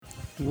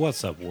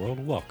What's up,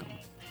 world? Welcome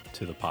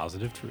to The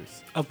Positive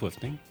Truth,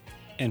 uplifting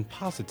and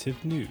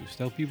positive news to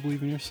help you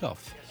believe in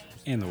yourself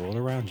and the world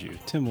around you.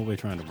 Tim, what are we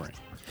trying to bring?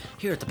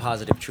 Here at The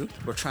Positive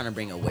Truth, we're trying to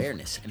bring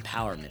awareness,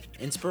 empowerment,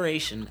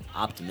 inspiration,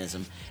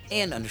 optimism,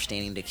 and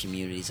understanding to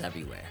communities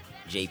everywhere.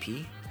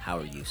 JP, how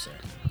are you, sir?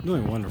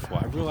 Doing wonderful.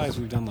 I realized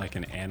we've done like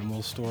an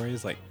animal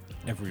stories like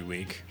every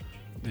week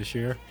this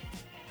year,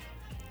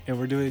 and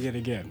we're doing it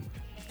again.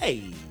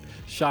 Hey!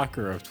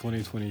 Shocker of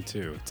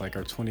 2022. It's like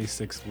our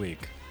 26th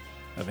week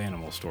of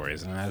animal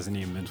stories, and it hasn't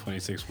even been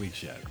 26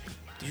 weeks yet.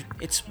 Dude,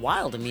 it's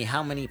wild to me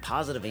how many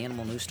positive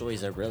animal news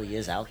stories there really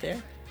is out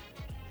there.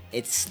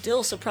 It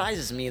still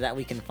surprises me that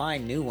we can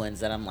find new ones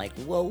that I'm like,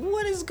 whoa,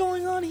 what is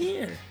going on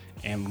here?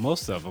 And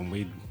most of them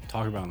we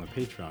talk about on the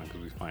Patreon because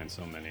we find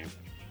so many.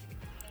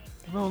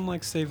 Everyone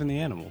likes saving the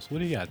animals. What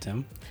do you got,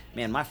 Tim?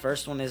 Man, my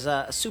first one is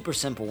a super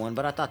simple one,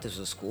 but I thought this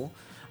was cool.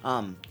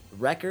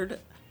 Record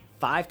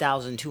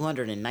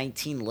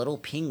 5,219 little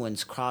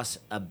penguins cross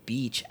a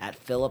beach at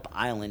Phillip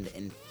Island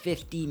in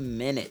 50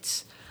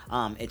 minutes.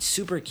 It's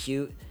super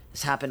cute.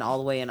 This happened all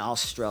the way in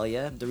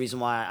Australia. The reason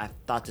why I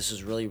thought this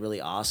was really,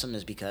 really awesome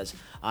is because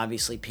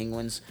obviously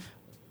penguins,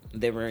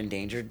 they were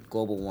endangered,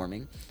 global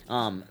warming.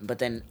 But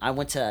then I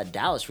went to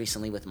Dallas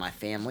recently with my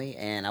family,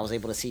 and I was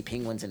able to see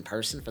penguins in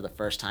person for the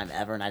first time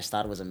ever, and I just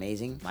thought it was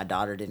amazing. My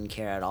daughter didn't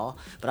care at all,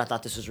 but I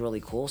thought this was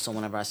really cool. So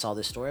whenever I saw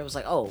this story, I was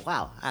like, oh,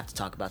 wow, I have to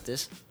talk about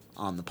this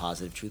on the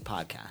Positive Truth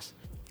podcast.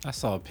 I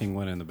saw a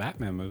penguin in the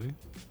Batman movie.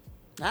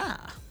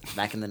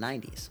 Back in the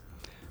 90s.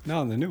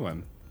 No, in the new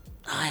one.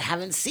 I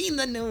haven't seen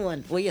the new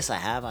one. Well, yes, I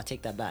have. I'll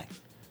take that back.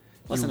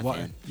 Wasn't a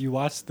fan. You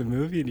watched the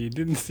movie and you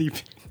didn't see.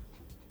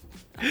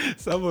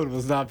 Someone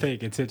was not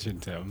paying attention,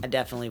 Tim. I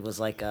definitely was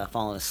like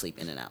falling asleep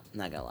in and out.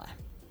 Not gonna lie.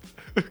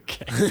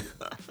 Okay.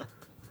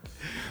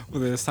 Well,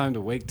 then it's time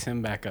to wake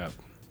Tim back up.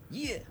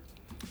 Yeah.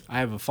 I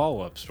have a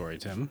follow-up story,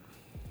 Tim.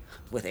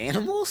 With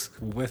animals?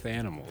 With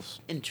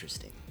animals.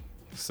 Interesting.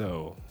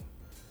 So,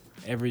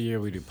 every year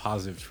we do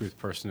Positive Truth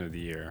Person of the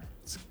Year.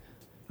 It's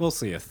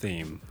mostly a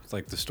theme. It's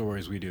like the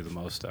stories we do the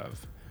most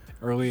of.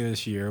 Earlier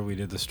this year, we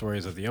did the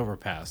stories of the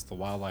overpass, the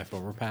wildlife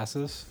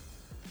overpasses.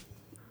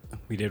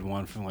 We did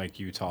one from like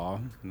Utah,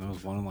 and there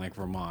was one in like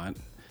Vermont,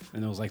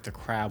 and there was like the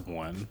crab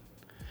one.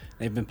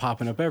 They've been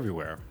popping up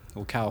everywhere.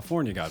 Well,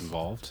 California got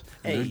involved,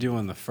 and they're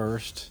doing the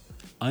first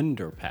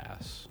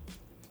underpass.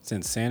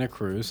 Since Santa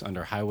Cruz,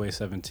 under Highway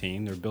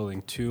 17, they're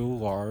building 2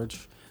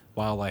 large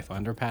wildlife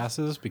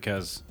underpasses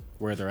because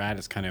where they're at,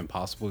 it's kind of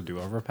impossible to do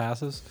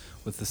overpasses,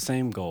 with the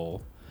same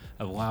goal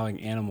of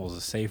allowing animals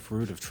a safe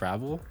route of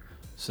travel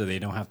so they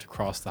don't have to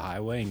cross the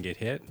highway and get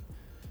hit.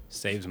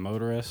 Saves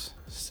motorists,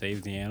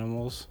 saves the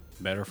animals,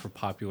 better for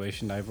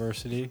population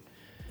diversity.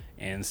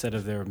 And instead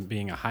of there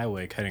being a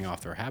highway cutting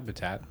off their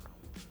habitat,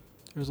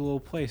 there's a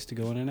little place to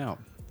go in and out.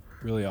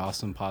 Really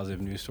awesome,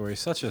 positive news story.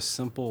 Such a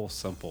simple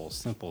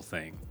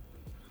thing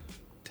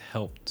to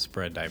help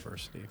spread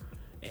diversity.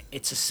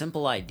 It's a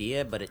simple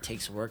idea, but it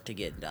takes work to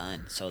get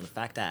done. So the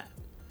fact that,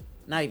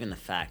 not even the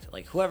fact,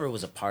 like whoever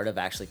was a part of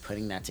actually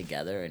putting that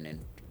together and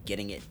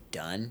getting it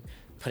done,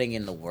 putting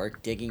in the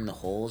work, digging the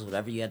holes,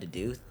 whatever you had to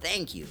do,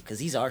 thank you. Because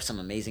these are some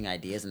amazing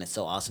ideas, and it's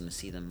so awesome to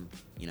see them,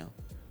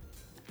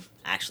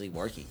 actually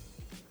working.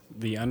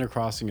 The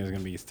undercrossing is going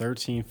to be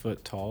 13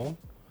 foot tall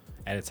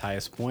at its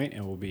highest point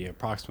and will be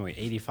approximately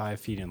 85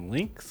 feet in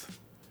length.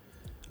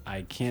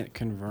 I can't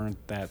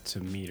convert that to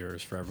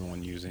meters for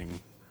everyone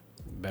using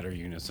better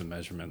units of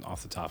measurement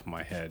off the top of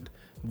my head,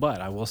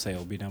 but I will say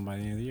it'll be done by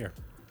the end of the year.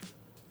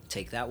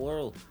 Take that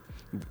world.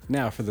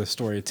 Now for the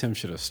story Tim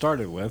should have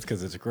started with,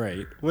 because it's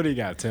great. What do you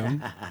got,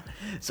 Tim?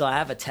 So I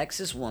have a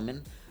Texas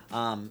woman.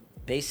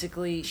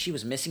 Basically, she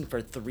was missing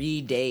for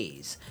 3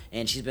 days,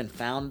 and she's been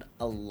found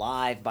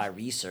alive by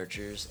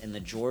researchers in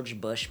the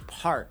George Bush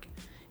Park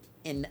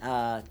in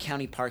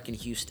County Park in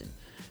Houston.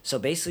 So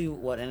basically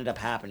what ended up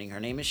happening, her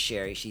name is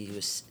Sherry. She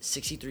was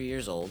 63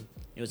 years old.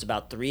 It was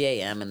about 3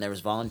 a.m. and there was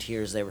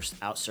volunteers. They were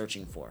out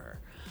searching for her.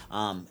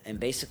 And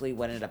basically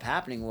what ended up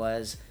happening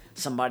was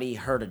somebody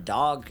heard a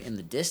dog in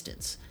the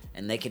distance,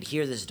 and they could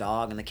hear this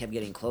dog, and they kept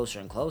getting closer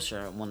and closer.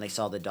 And when they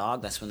saw the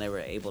dog, that's when they were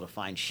able to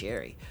find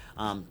Sherry.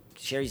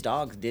 Sherry's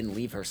dog didn't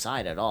leave her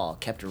side at all,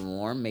 kept her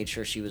warm, made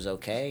sure she was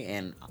okay,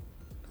 and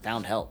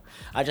found help.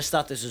 I just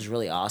thought this was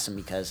really awesome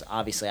because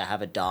obviously I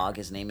have a dog.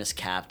 His name is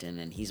Captain,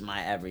 and he's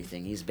my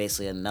everything. He's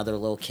basically another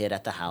little kid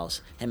at the house.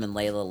 Him and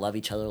Layla love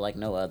each other like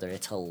no other.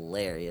 It's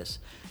hilarious.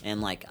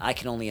 And like I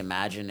can only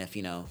imagine if,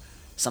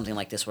 something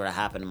like this were to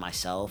happen to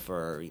myself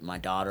or my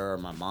daughter or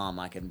my mom,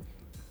 I could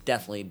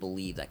definitely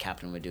believe that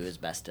Captain would do his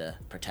best to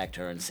protect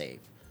her and save.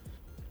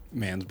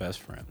 Man's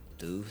best friend.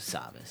 Tu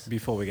sabes.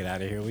 Before we get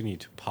out of here, we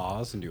need to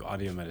pause and do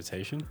audio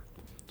meditation.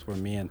 It's where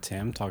me and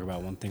Tim talk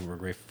about one thing we're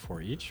grateful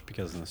for each,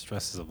 because in the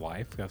stresses of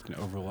life, we often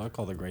overlook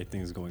all the great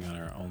things going on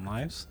in our own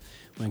lives.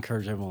 We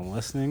encourage everyone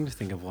listening to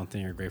think of one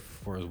thing you're grateful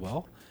for as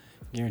well.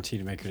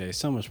 Guaranteed to make your day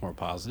so much more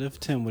positive.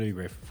 Tim, what are you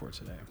grateful for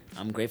today?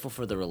 I'm grateful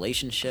for the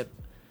relationship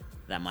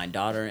that my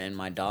daughter and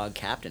my dog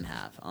Captain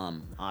have.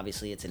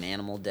 Obviously, it's an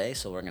animal day,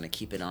 so we're going to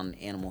keep it on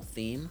animal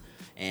theme.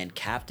 And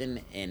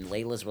Captain and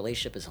Layla's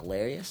relationship is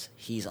hilarious.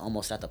 He's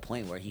almost at the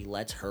point where he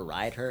lets her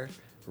ride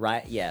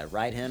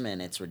him,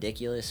 and it's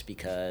ridiculous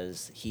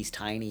because he's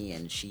tiny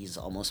and she's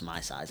almost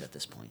my size at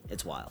this point.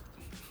 It's wild.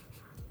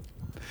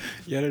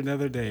 Yet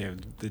another day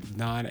of the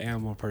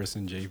non-animal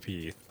person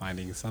JP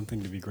finding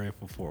something to be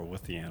grateful for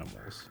with the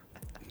animals.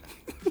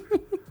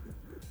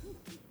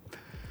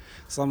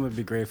 So I'm going to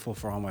be grateful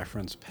for all my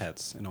friends'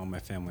 pets and all my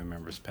family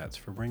members' pets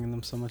for bringing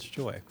them so much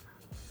joy.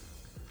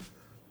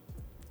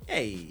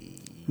 Hey.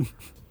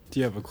 Do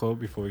you have a quote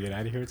before we get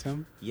out of here,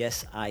 Tim?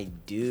 Yes, I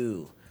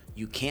do.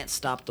 You can't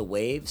stop the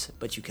waves,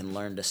 but you can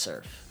learn to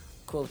surf.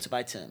 Quotes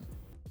by Tim.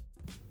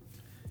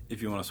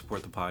 If you want to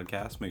support the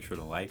podcast, make sure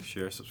to like,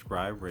 share,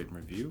 subscribe, rate, and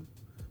review.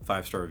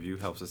 5-star review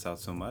helps us out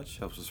so much,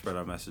 helps us spread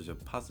our message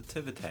of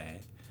positivity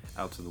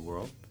out to the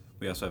world.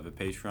 We also have a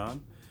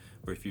Patreon,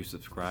 where if you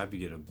subscribe, you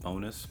get a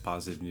bonus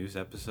positive news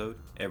episode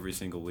every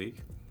single week.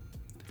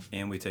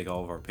 And we take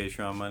all of our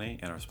Patreon money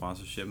and our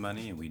sponsorship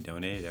money and we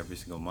donate it every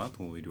single month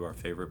when we do our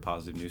favorite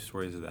positive news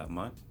stories of that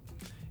month.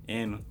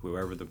 And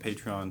whoever the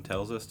Patreon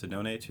tells us to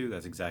donate to,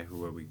 that's exactly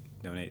where we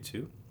donate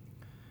to.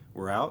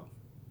 We're out.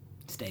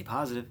 Stay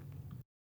positive.